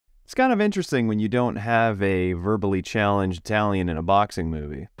It's kind of interesting when you don't have a verbally challenged Italian in a boxing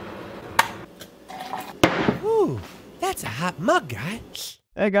movie. Ooh, that's a hot mug, guy.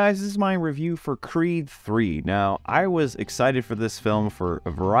 Hey guys, this is my review for Creed 3. Now, I was excited for this film for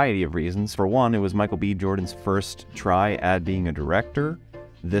a variety of reasons. For one, it was Michael B. Jordan's first try at being a director.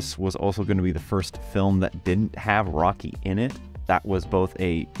 This was also going to be the first film that didn't have Rocky in it. That was both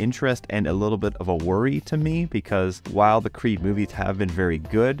an interest and a little bit of a worry to me, because while the Creed movies have been very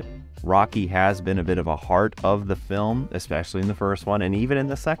good, Rocky has been a bit of a heart of the film, especially in the first one, and even in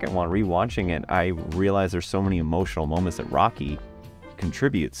the second one. Rewatching it, I realized there's so many emotional moments that Rocky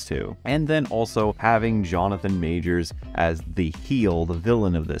contributes to. And then also having Jonathan Majors as the heel, the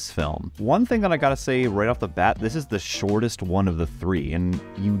villain of this film. One thing that I gotta say right off the bat, this is the shortest one of the three, and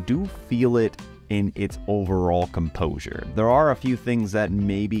you do feel it in its overall composure. There are a few things that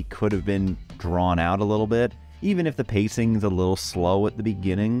maybe could have been drawn out a little bit, even if the pacing's a little slow at the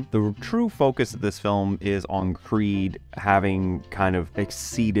beginning. The true focus of this film is on Creed having kind of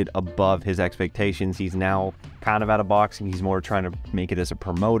exceeded above his expectations. He's now kind of out of boxing. He's more trying to make it as a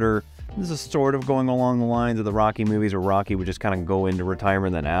promoter. This is sort of going along the lines of the Rocky movies, where Rocky would just kind of go into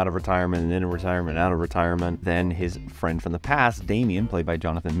retirement, then out of retirement, and into retirement, out of retirement. Then his friend from the past, Damien, played by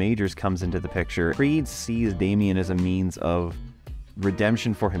Jonathan Majors, comes into the picture. Creed sees Damien as a means of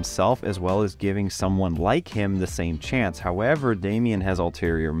redemption for himself, as well as giving someone like him the same chance. However, Damien has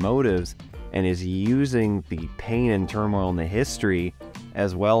ulterior motives and is using the pain and turmoil in the history,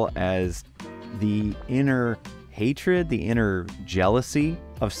 as well as the inner hatred, the inner jealousy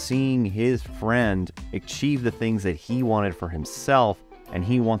of seeing his friend achieve the things that he wanted for himself, and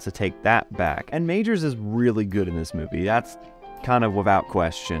he wants to take that back. And Majors is really good in this movie. That's kind of without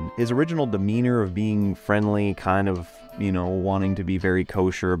question. His original demeanor of being friendly, kind of, you know, wanting to be very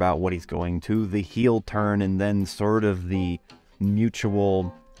kosher about what he's going to, the heel turn, and then sort of the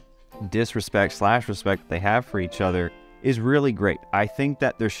mutual disrespect / respect they have for each other is really great. I think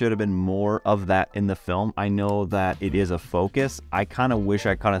that there should have been more of that in the film. I know that it is a focus. I kind of wish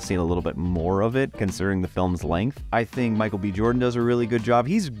I kind of seen a little bit more of it, considering the film's length. I think Michael B. Jordan does a really good job.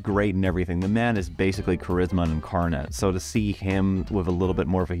 He's great in everything. The man is basically charisma incarnate. So to see him with a little bit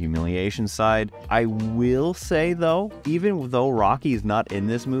more of a humiliation side, I will say though, even though Rocky is not in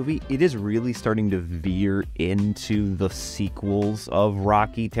this movie, it is really starting to veer into the sequels of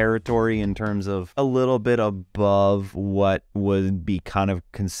Rocky territory in terms of a little bit above what would be kind of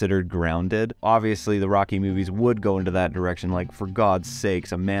considered grounded. Obviously, the Rocky movies would go into that direction, like, for God's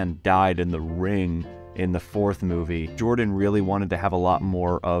sakes, a man died in the ring in the fourth movie. Jordan really wanted to have a lot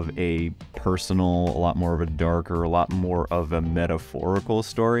more of a personal, a lot more of a darker, a lot more of a metaphorical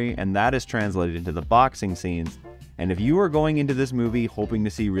story, and that is translated into the boxing scenes. And if you are going into this movie hoping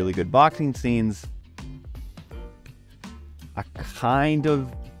to see really good boxing scenes, I kind of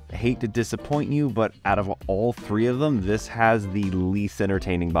hate to disappoint you, but out of all three of them, this has the least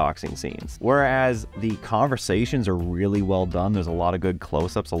entertaining boxing scenes. Whereas the conversations are really well done. There's a lot of good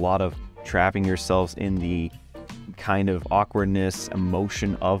close-ups, a lot of trapping yourselves in the kind of awkwardness,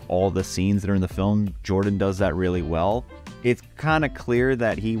 emotion of all the scenes that are in the film. Jordan does that really well. It's kind of clear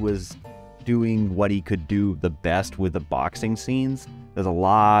that he was doing what he could do the best with the boxing scenes. There's a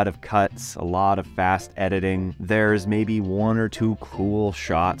lot of cuts, a lot of fast editing. There's maybe one or two cool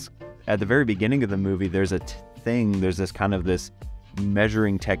shots. At the very beginning of the movie, there's this kind of this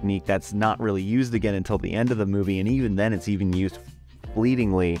measuring technique that's not really used again until the end of the movie, and even then it's even used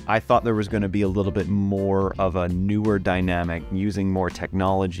fleetingly. I thought there was going to be a little bit more of a newer dynamic, using more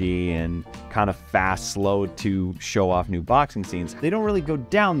technology and kind of fast, slow to show off new boxing scenes. They don't really go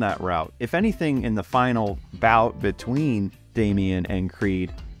down that route. If anything, in the final bout between Damien and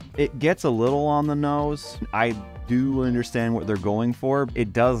Creed, it gets a little on the nose. I do understand what they're going for.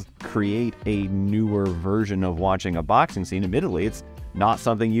 It does create a newer version of watching a boxing scene. Admittedly, it's not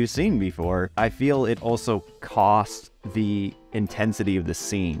something you've seen before. I feel it also costs the intensity of the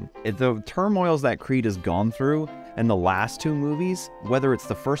scene. The turmoils that Creed has gone through in the last two movies, whether it's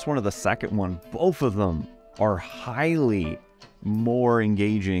the first one or the second one, both of them are highly more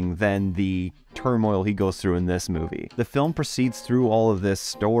engaging than the turmoil he goes through in this movie. The film proceeds through all of this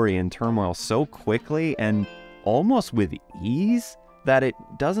story and turmoil so quickly and almost with ease that it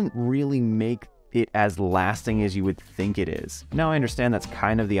doesn't really make it as lasting as you would think it is. Now, I understand that's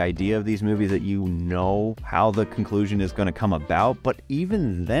kind of the idea of these movies, that you know how the conclusion is going to come about, but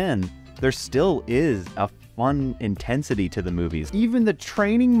even then, there still is a fun intensity to the movies. Even the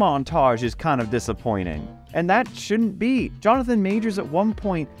training montage is kind of disappointing, and that shouldn't be. Jonathan Majors at one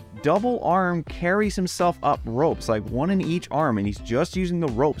point double arm carries himself up ropes, like one in each arm, and he's just using the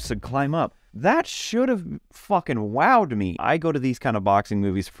ropes to climb up. That should have fucking wowed me. I go to these kind of boxing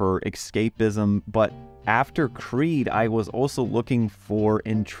movies for escapism, but after Creed, I was also looking for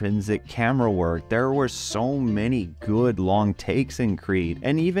intrinsic camera work. There were so many good long takes in Creed,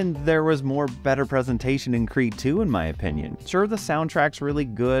 and even there was more better presentation in Creed 2 in my opinion. Sure, the soundtrack's really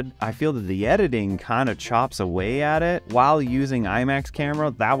good. I feel that the editing kind of chops away at it. While using IMAX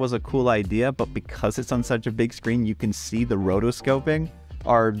camera, that was a cool idea, but because it's on such a big screen, you can see the rotoscoping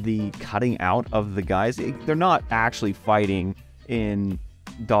or the cutting out of the guys. They're not actually fighting in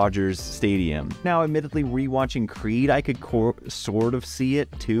Dodgers Stadium. Now, admittedly, rewatching Creed, I could sort of see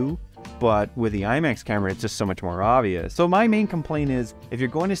it too, but with the IMAX camera, it's just so much more obvious. So my main complaint is, if you're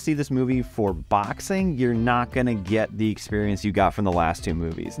going to see this movie for boxing, you're not going to get the experience you got from the last two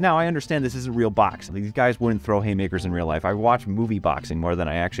movies. Now, I understand this isn't real boxing. These guys wouldn't throw haymakers in real life. I watch movie boxing more than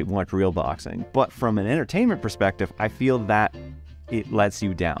I actually watch real boxing. But from an entertainment perspective, I feel that it lets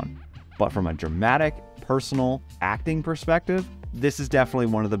you down. But from a dramatic, personal, acting perspective, this is definitely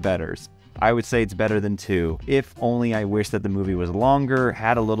one of the betters. I would say it's better than 2. If only I wish that the movie was longer,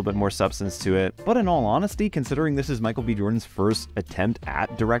 had a little bit more substance to it. But in all honesty, considering this is Michael B. Jordan's first attempt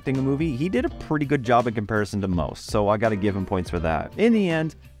at directing a movie, he did a pretty good job in comparison to most, so I gotta give him points for that. In the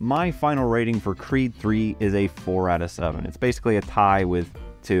end, my final rating for Creed 3 is a 4 out of 7. It's basically a tie with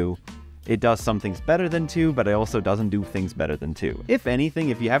 2. It does some things better than 2, but it also doesn't do things better than 2. If anything,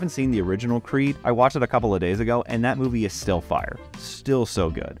 if you haven't seen the original Creed, I watched it a couple of days ago, and that movie is still fire. Still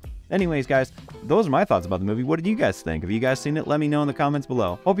so good. Anyways, guys, those are my thoughts about the movie. What did you guys think? Have you guys seen it? Let me know in the comments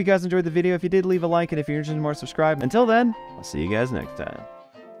below. Hope you guys enjoyed the video. If you did, leave a like, and if you're interested in more, subscribe. Until then, I'll see you guys next time.